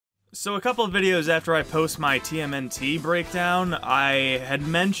So a couple of videos after I post my TMNT breakdown, I had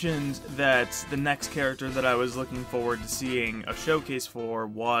mentioned that the next character that I was looking forward to seeing a showcase for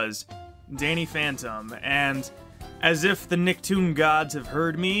was Danny Phantom, and as if the Nicktoon gods have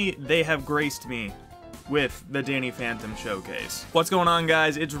heard me, they have graced me with the Danny Phantom showcase. What's going on,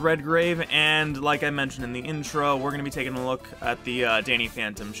 guys? It's Redgrave, and like I mentioned in the intro, we're going to be taking a look at the Danny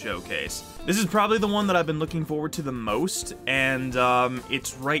Phantom showcase. This is probably the one that I've been looking forward to the most, and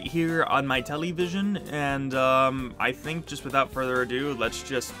it's right here on my television, and I think just without further ado, let's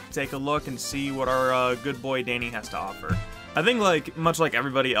just take a look and see what our good boy Danny has to offer. I think, like, much like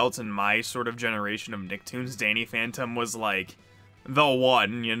everybody else in my sort of generation of Nicktoons, Danny Phantom was, like, the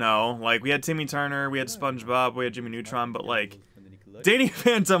one, you know? Like, we had Timmy Turner, we had SpongeBob, we had Jimmy Neutron, but, like, Danny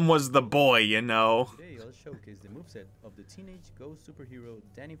Phantom was the boy, you know? Today I'll showcase the moveset of the teenage ghost superhero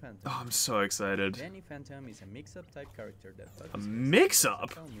Danny Phantom. Oh, I'm so excited. Danny Phantom is a mix-up type character that focuses a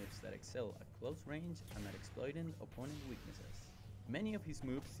mix-up? on moves that excel at close range and at exploiting opponent weaknesses. Many of his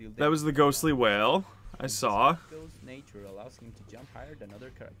moves seal that was the ghostly whale I saw. Ghost nature allows him to jump higher than other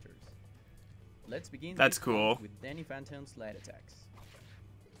characters. Let's begin. That's cool. With Danny Phantom's light attacks.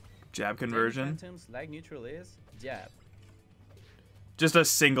 Jab conversion. Danny Phantom's light neutral is jab. Just a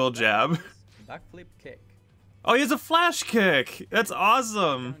single jab. Backflip kick. Oh, he has a flash kick. That's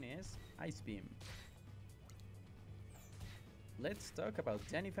awesome. Down is ice beam. Let's talk about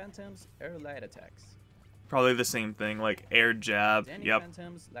Danny Phantom's air light attacks. Probably the same thing, like air jab. Danny Yep.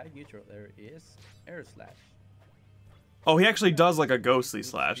 Phantom's light neutral air is air slash. Oh, he actually does like a ghostly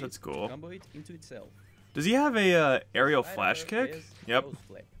slash. That's cool. Combo it into itself. Does he have a aerial flash kick? Yep.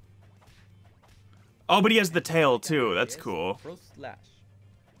 Oh, but he has the tail too. That's cool. Slash.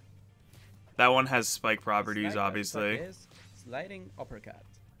 That one has spike properties, obviously. Sliding uppercut.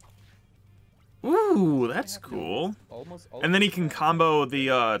 Ooh, that's cool. And then he can combo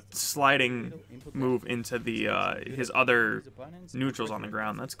the sliding move into the his other neutrals on the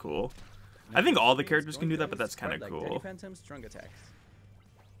ground. That's cool. I think all the characters can do that, but that's kind of cool. Danny Phantom's strong attacks.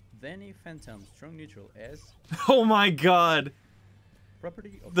 Danny Phantom's strong neutral is. Oh my god.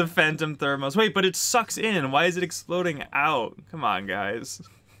 Property of the Phantom Thermos. Wait, but it sucks in. Why is it exploding out? Come on, guys.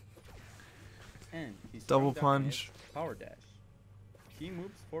 And his double punch. Power dash. He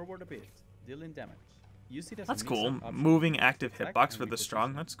moves forward a bit, dealing damage. Use it as that's a cool. option. Moving active hitbox for the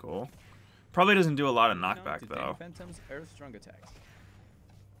strong. That's cool. Probably doesn't do a lot of knockback though. Phantom's air strong attacks.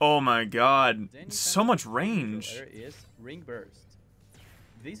 Oh my god. So much range. Air is ring burst.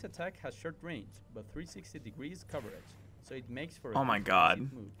 This attack has short range, but 360 degrees coverage, so it makes for a oh my god.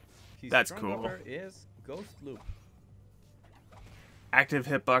 That's cool. Is ghost loop. Active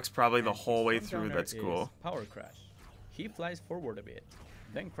hitbox probably the whole way through. That's cool. Power crash. He flies forward a bit,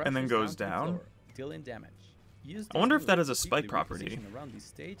 then crashes and then goes down, floor, dealing damage. I wonder if that is a spike property. Around this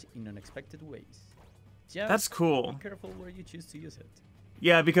stage in unexpected ways. That's cool. Be careful where you choose to use it.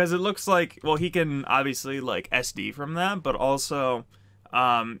 Yeah, because it looks like, well, he can obviously like SD from that, but also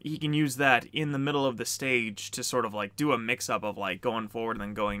he can use that in the middle of the stage to sort of like do a mix-up of like going forward and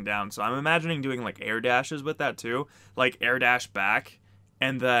then going down. So I'm imagining doing like air dashes with that too, like air dash back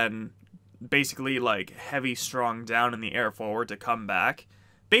and then basically like heavy strong down in the air forward to come back.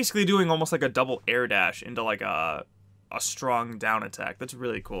 Basically doing almost like a double air dash into like a strong down attack. That's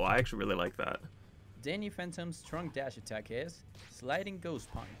really cool. I actually really like that. Danny Phantom's strong dash attack is sliding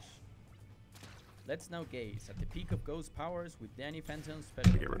ghost punch. Let's now gaze at the peak of ghost powers with Danny Phantom's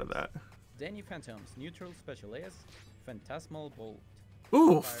special. Get rid of that. Danny Phantom's neutral special is Phantasmal Bolt.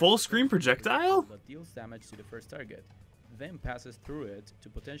 Ooh, full screen projectile? That deals damage to the first target, then passes through it to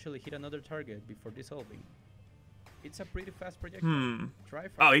potentially hit another target before dissolving. It's a pretty fast projectile.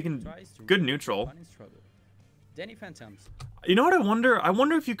 Oh, you can good neutral. Danny Phantom's. You know what I wonder? I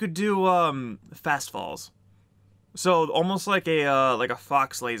wonder if you could do fast falls. So almost like a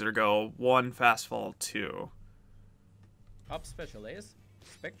Fox laser go 1 fast fall 2. Top special is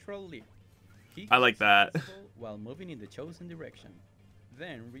Spectral Leap. I like that. While moving in the chosen direction,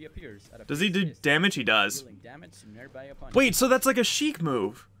 then reappears at a does he do damage? He does. Damage to nearby opponents. Wait, so that's like a Sheik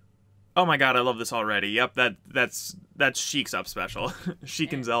move. Oh my god, I love this already. Yep, that's Sheik's up special.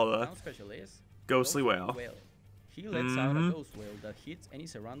 Sheik and Zelda. Special is Ghostly Whale. He lets out a ghost whale that hits any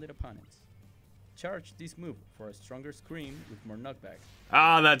surrounded opponents. Charge this move for a stronger scream with more knockback.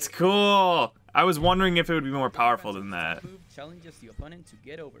 Ah, that's cool. I was wondering if it would be more powerful than that. Move challenges the opponent to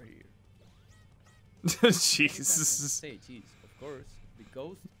get over here. Jesus. Stage is, of course, the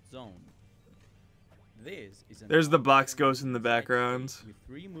ghost zone. This is there's the box ghost in the background. With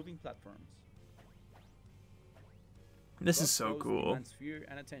 3 moving platforms. This is so cool. Fear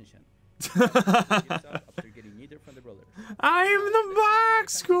and attention. I'm the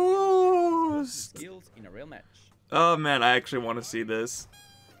box ghost. real match. Oh man, I actually want to see this.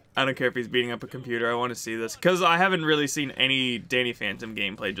 I don't care if he's beating up a computer, I want to see this. Because I haven't really seen any Danny Phantom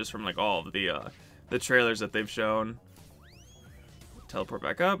gameplay just from like all of the trailers that they've shown. Teleport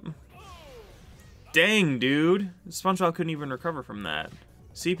back up. Dang, dude. SpongeBob couldn't even recover from that.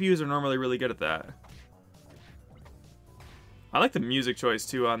 CPUs are normally really good at that. I like the music choice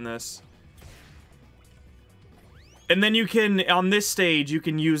too on this. And then you can, on this stage, you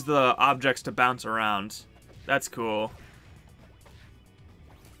can use the objects to bounce around. That's cool.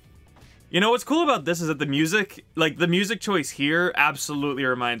 You know what's cool about this is that the music, like the music choice here, absolutely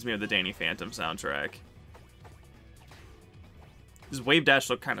reminds me of the Danny Phantom soundtrack. This wave dash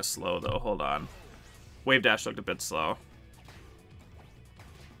looked kind of slow though, hold on. Wave dash looked a bit slow.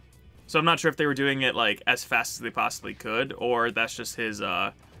 So I'm not sure if they were doing it like as fast as they possibly could, or that's just his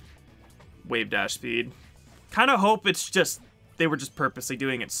wave dash speed. Kind of hope it's just, they were just purposely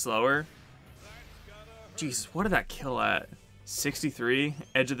doing it slower. Jesus, what did that kill at? 63,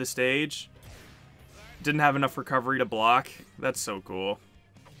 edge of the stage. Didn't have enough recovery to block. That's so cool.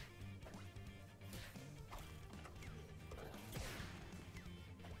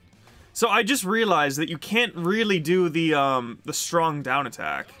 So I just realized that you can't really do the strong down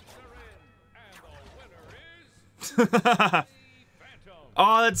attack.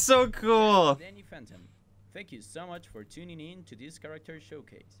 Oh, that's so cool. Danny Phantom, thank you so much for tuning in to this character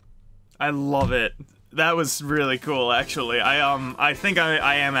showcase. I love it. That was really cool, actually. I think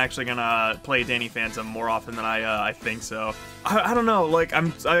I am actually gonna play Danny Phantom more often than I think so. I don't know, like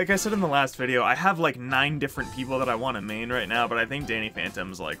I said in the last video, I have like 9 different people that I want to main right now, but I think Danny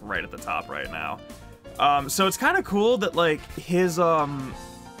Phantom's like right at the top right now. So it's kind of cool that like his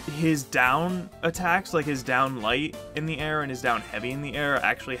down attacks, like his down light in the air and his down heavy in the air,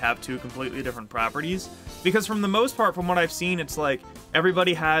 actually have 2 completely different properties. Because from the most part, from what I've seen, it's like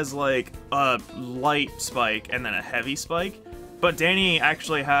everybody has like a light spike and then a heavy spike. But Danny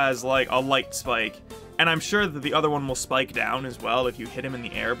actually has like a light spike. And I'm sure that the other one will spike down as well if you hit him in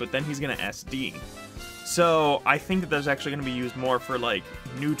the air, but then he's gonna SD. So I think that that's actually going to be used more for like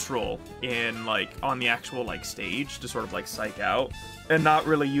neutral in like on the actual like stage to sort of like psych out, and not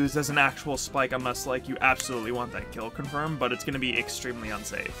really used as an actual spike unless like you absolutely want that kill confirmed, but it's going to be extremely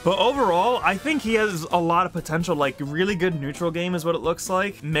unsafe. But overall, I think he has a lot of potential, like really good neutral game is what it looks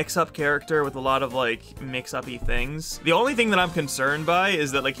like. Mix up character with a lot of like mix up-y things. The only thing that I'm concerned by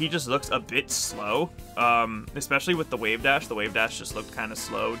is that like he just looks a bit slow, especially with the wave dash. The wave dash just looked kind of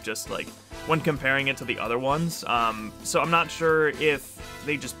slow, just like when comparing it to the other ones. So I'm not sure if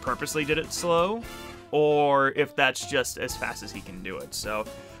they just purposely did it slow, or if that's just as fast as he can do it. So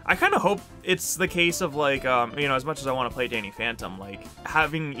I kind of hope it's the case of like, you know, as much as I want to play Danny Phantom, like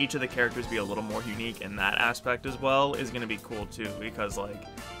having each of the characters be a little more unique in that aspect as well is going to be cool too, because like,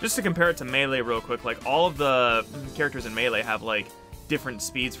 just to compare it to Melee real quick, like all of the characters in Melee have like different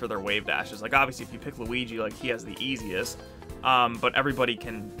speeds for their wave dashes. Like obviously if you pick Luigi, like he has the easiest, but everybody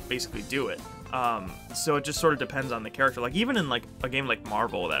can basically do it. So it just sort of depends on the character. Like even in like a game like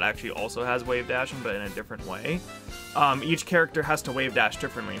Marvel that actually also has wave dashing, but in a different way, each character has to wave dash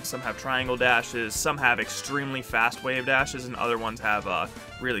differently. Some have triangle dashes, some have extremely fast wave dashes, and other ones have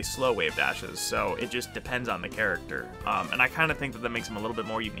really slow wave dashes. So it just depends on the character. And I kind of think that makes them a little bit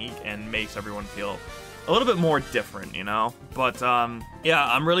more unique and makes everyone feel a little bit more different, you know? But yeah,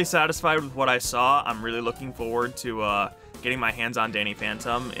 I'm really satisfied with what I saw. I'm really looking forward to getting my hands on Danny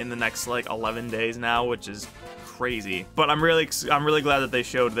Phantom in the next like 11 days now, which is crazy. But I'm really glad that they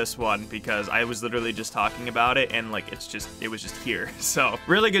showed this one, because I was literally just talking about it and like it was just here. So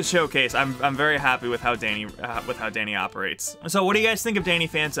really good showcase. I'm very happy with how Danny operates. So what do you guys think of Danny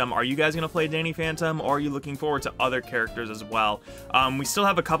Phantom? Are you guys gonna play Danny Phantom, or are you looking forward to other characters as well? We still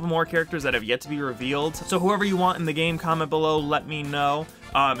have a couple more characters that have yet to be revealed. So whoever you want in the game, comment below, let me know.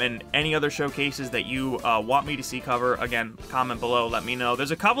 And any other showcases that you want me to see cover, again, comment below, let me know.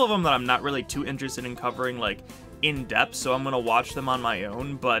 There's a couple of them that I'm not really too interested in covering like in depth, so I'm gonna watch them on my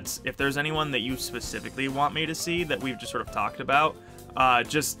own. But if there's anyone that you specifically want me to see that we've just sort of talked about,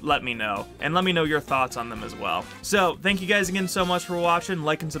 just let me know, and let me know your thoughts on them as well. So thank you guys again so much for watching.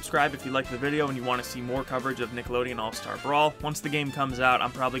 Like and subscribe if you liked the video and you want to see more coverage of Nickelodeon All-Star Brawl. Once the game comes out,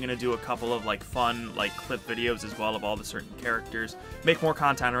 I'm probably going to do a couple of like fun like clip videos as well of all the certain characters, make more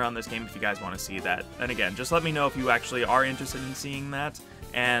content around this game if you guys want to see that. And again, just let me know if you actually are interested in seeing that,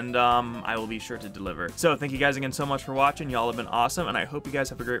 and I will be sure to deliver. So thank you guys again so much for watching. Y'all have been awesome, and I hope you guys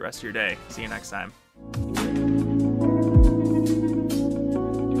have a great rest of your day. See you next time.